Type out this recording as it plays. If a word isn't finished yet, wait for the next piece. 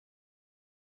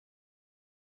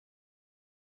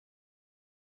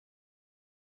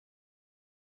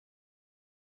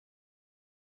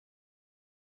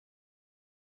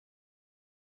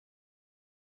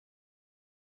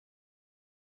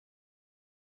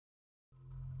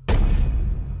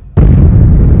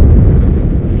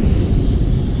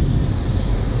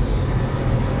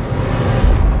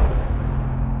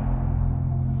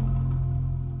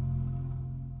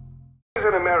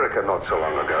not so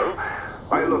long ago.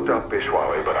 I looked up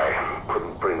Bishwari, but I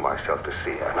couldn't bring myself to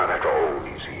see her, not after all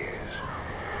these years.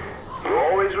 You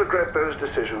always regret those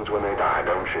decisions when they die,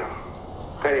 don't you?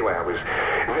 Anyway, I was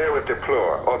there with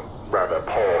Deplore, or rather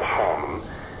Paul Harmon.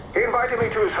 He invited me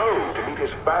to his home to meet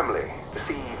his family, to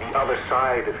see the other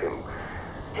side of him.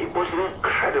 It was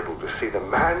incredible to see the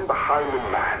man behind the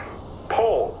man.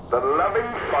 Paul, the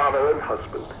loving father and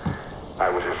husband. I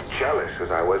was as jealous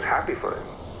as I was happy for him.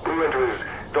 We went to his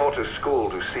daughter's school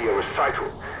to see a recital.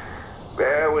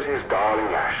 There was his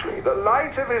darling Ashley, the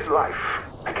light of his life.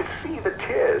 I could see the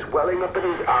tears welling up in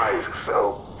his eyes.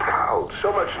 So proud,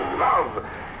 so much love.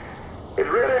 It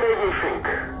really made me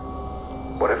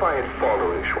think. What if I had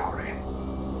followed Ishwari?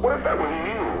 What if that were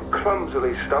you,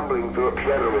 clumsily stumbling through a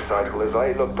piano recital as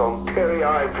I looked on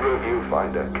teary-eyed through a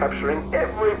viewfinder, capturing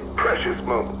every precious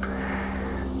moment?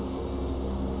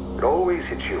 It always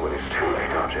hits you when it's too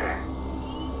late, RJ.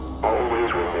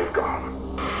 Always when they've gone.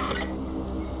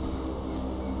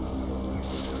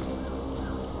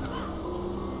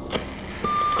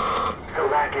 So,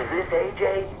 is this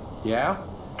AJ? Yeah?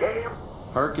 Gail?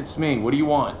 Herc, it's me. What do you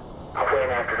want? I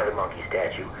went after another monkey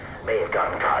statue. May have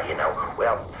gotten caught, you know.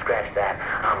 Well, scratch that.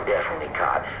 I'm definitely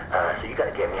caught. So you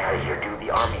gotta get me out of here, dude. The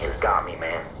army has got me,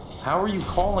 man. How are you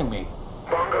calling me?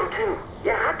 Bongo 2.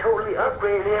 Yeah, I totally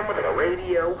upgraded him with a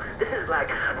radio. This is like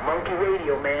monkey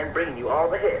radio, man, bringing you all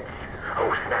the hits.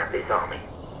 Oh, snap, they saw me.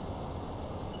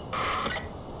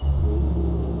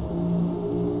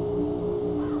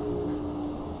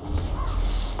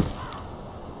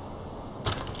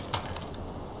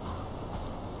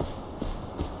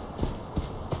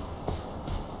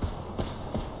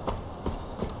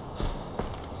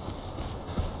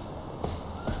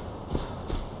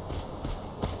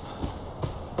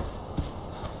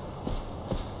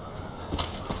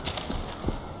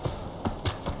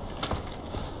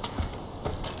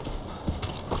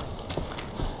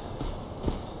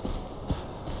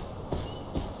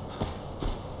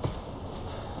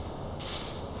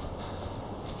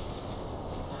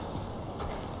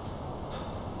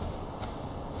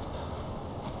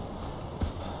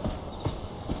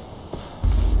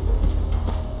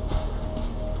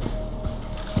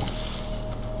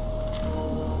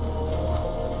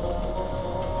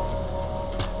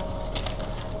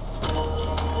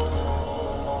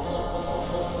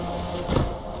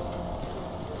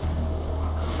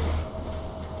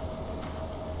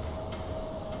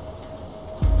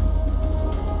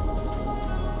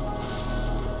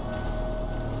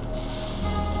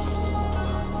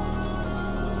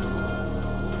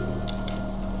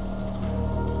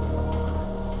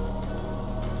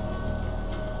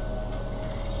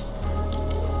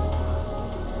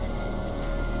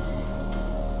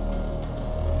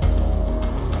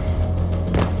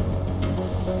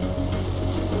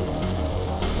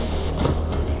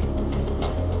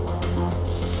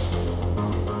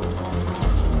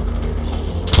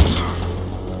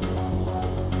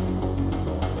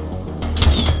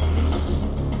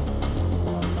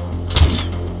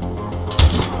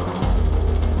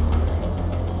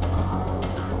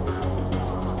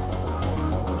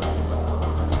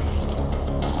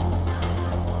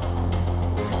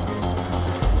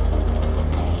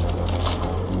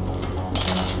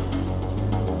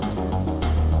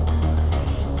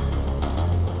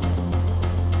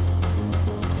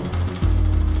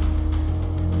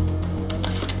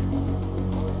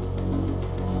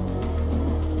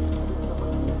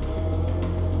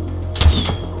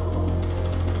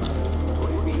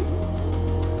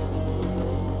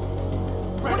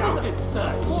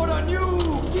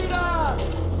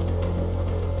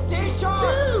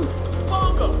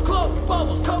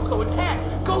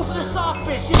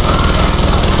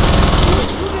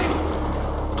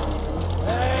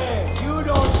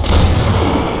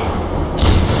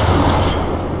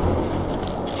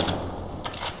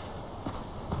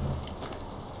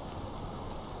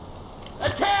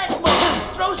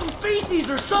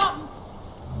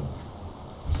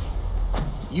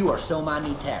 You are so my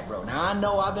new tap, bro. Now, I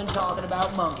know I've been talking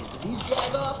about monkeys, but these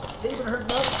jagoffs, they've been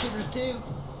hurting other critters, too.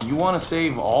 You want to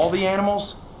save all the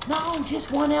animals? No,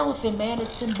 just one elephant, man. It's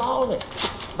symbolic.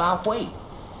 By weight.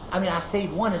 I mean, I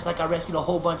saved one. It's like I rescued a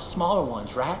whole bunch of smaller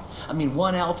ones, right? I mean,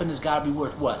 one elephant has got to be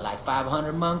worth, what, like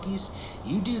 500 monkeys?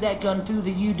 You do that gun through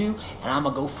that you do, and I'm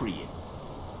going to go free it.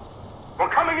 We're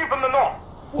coming in from the north.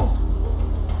 Whoa.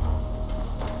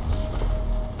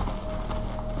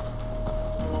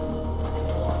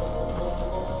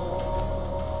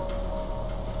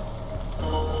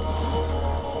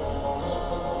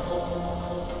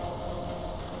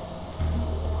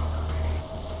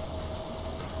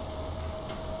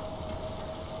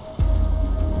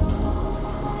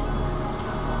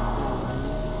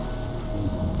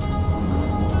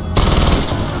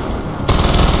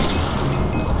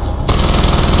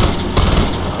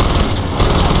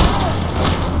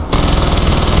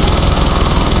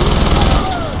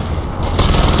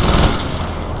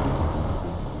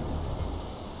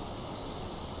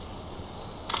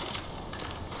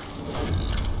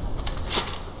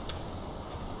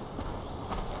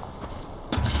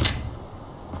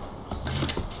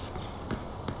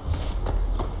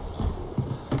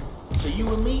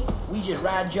 and me, we just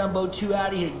ride Jumbo 2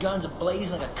 out of here, guns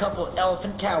a-blazing like a couple of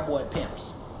elephant cowboy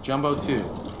pimps. Jumbo 2.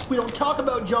 We don't talk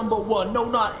about Jumbo 1, no,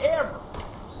 not ever.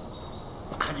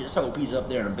 I just hope he's up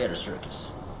there in a better circus.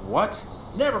 What?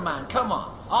 Never mind, come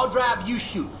on. I'll drive, you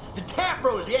shoot. The Tap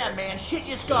Bros, yeah, man, shit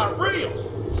just got real.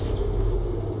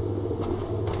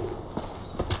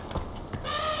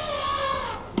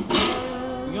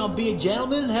 You gonna be a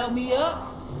gentleman and help me up?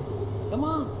 Come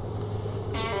on.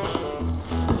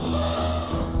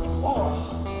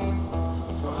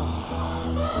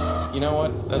 You know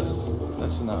what?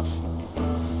 That's enough.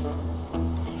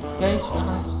 Yeah, it's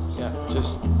fine. Yeah,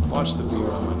 just watch the beard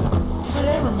on my neck.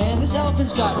 Whatever, man. This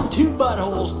elephant's got 2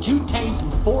 buttholes, 2 taints,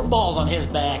 and 4 balls on his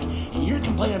back, and you're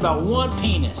complaining about 1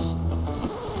 penis.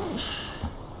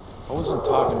 I wasn't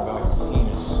talking about your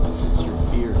penis. It's your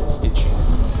beard. It's itching.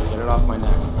 Get it off my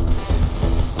neck.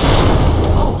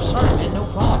 Oh, sorry, man. No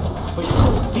problem. But you're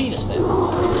cool with the penis, then.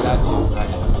 That too.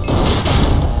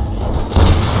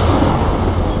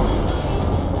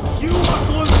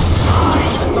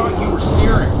 I thought you were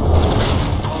steering.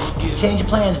 Change your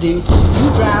plans, dude. You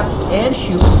drive and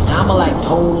shoot, and I'ma like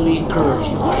totally encourage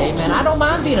you, okay, man? I don't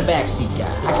mind being a backseat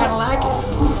guy. I kinda like it.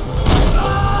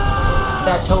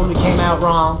 That totally came out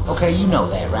wrong. Okay, you know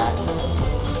that, right?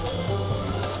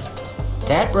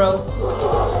 That, bro.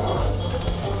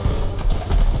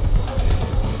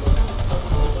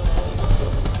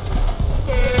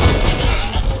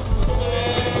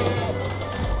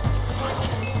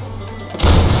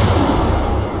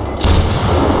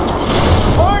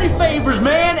 Party favors,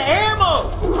 man! Ammo!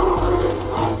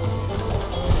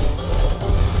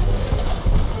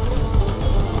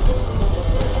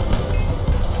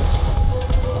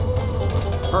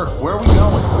 Herc, where are we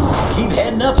going? Keep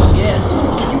heading up, I guess.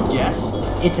 Can you guess?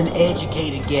 It's an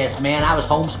educated guess, man. I was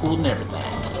homeschooled and everything.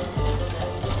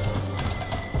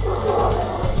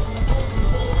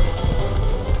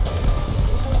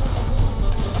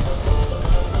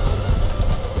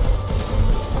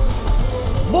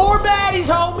 More baddies,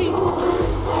 homie!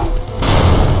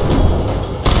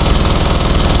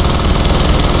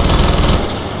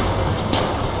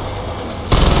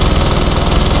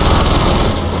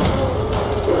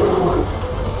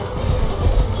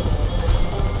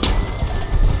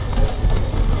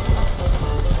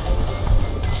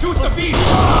 Shoot the beast!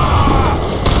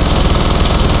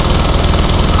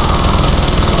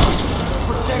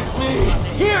 Protects me!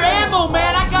 Here, ammo,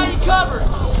 man! I got you covered!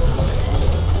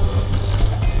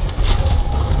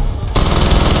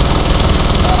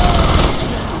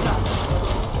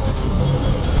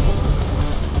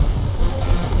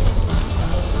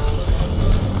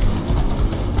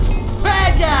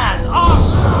 Bad guys! Awesome!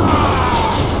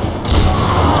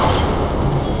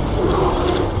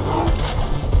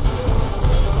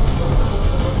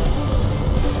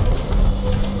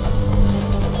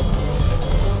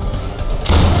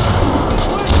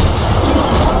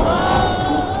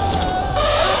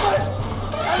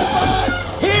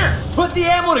 Here! Put the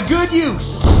ammo to good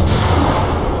use!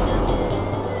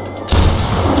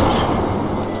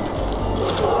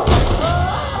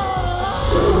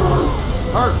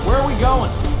 Herc, where are we going?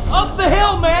 Up the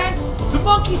hill, man! The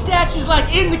monkey statue's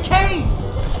like in the cave!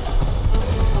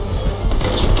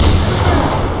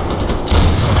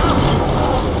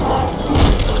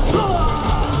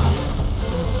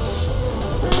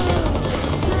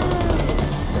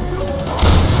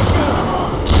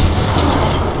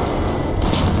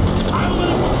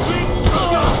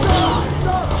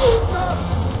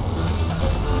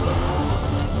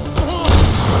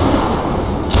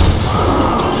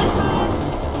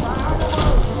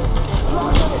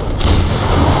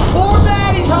 More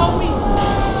baddies, homie!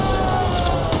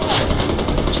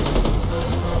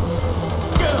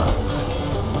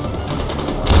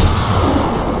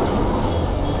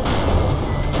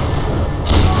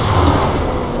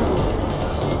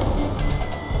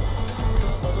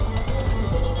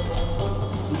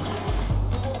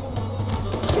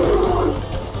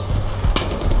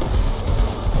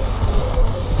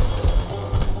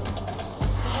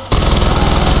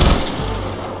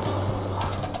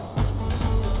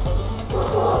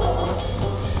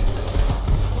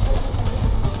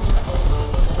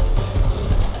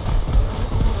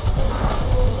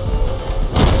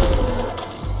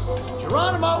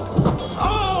 Geronimo!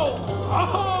 Oh,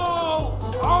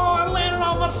 I landed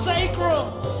on my sacrum!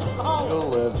 Oh. You'll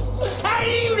live. How do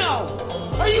you know?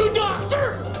 Are you a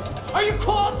doctor? Are you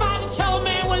qualified to tell a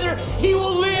man whether he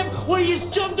will live when he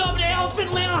just jumped off an elephant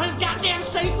and landed on his goddamn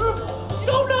sacrum? You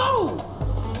don't know!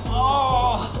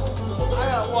 Oh, I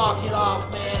gotta walk it off,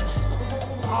 man.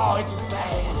 Oh, it's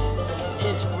bad.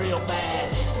 It's real bad.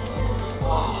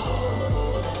 Oh.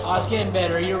 Oh, it's getting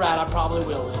better. You're right. I probably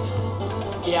will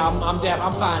live. Yeah,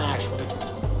 I'm fine actually.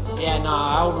 Yeah, no,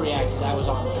 I overreacted. That was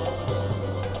on me.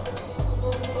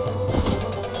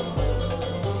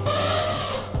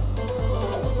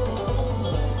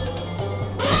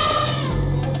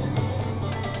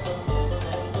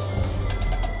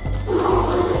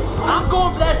 I'm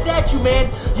going for that statue,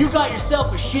 man. You got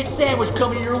yourself a shit sandwich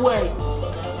coming your way.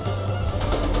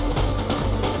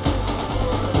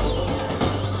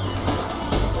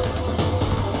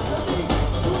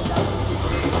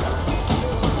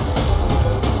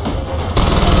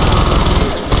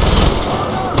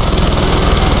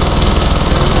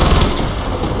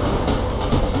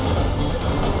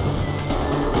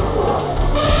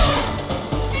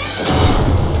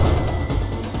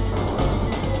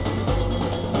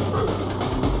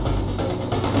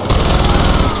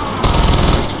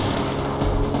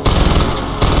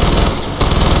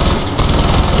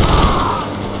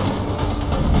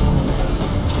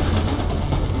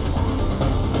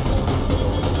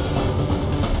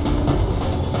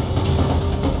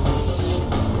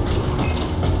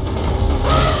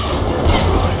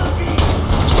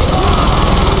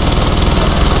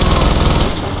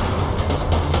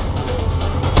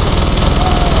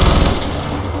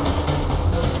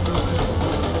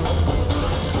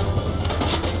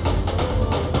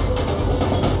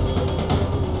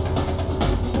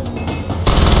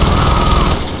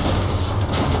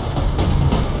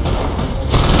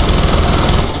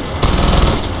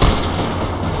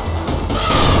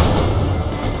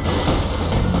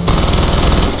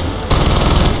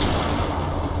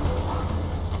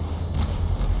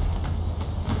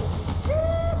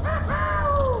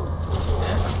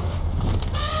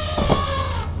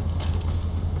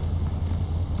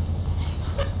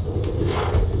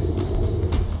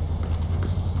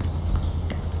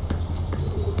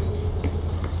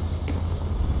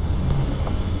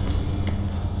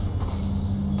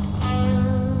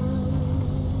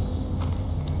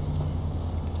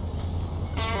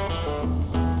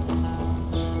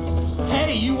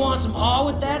 You want some awe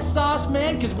with that sauce,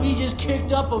 man? Because we just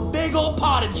kicked up a big old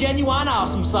pot of genuine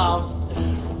awesome sauce.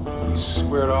 You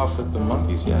squared off with the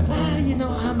monkeys yet? You know,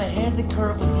 I'm ahead of the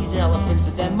curve with these elephants,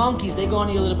 but then monkeys, they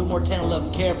gonna need a little bit more tender love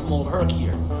and care from old Herc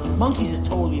here. Monkeys is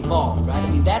totally evolved, right? I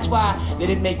mean, that's why they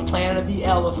didn't make Planet of the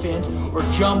Elephants or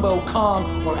Jumbo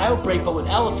Kong or Outbreak, but with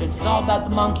elephants, it's all about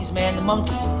the monkeys, man, the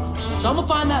monkeys. So I'm gonna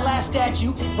find that last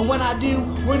statue, and when I do,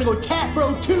 we're gonna go Tap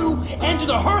Bro 2 and do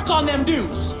the Herc on them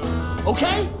dudes.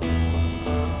 Okay?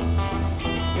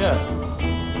 Yeah.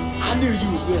 I knew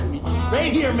you was with me.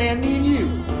 Right here, man, me and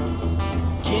you.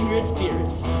 Kindred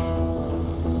spirits.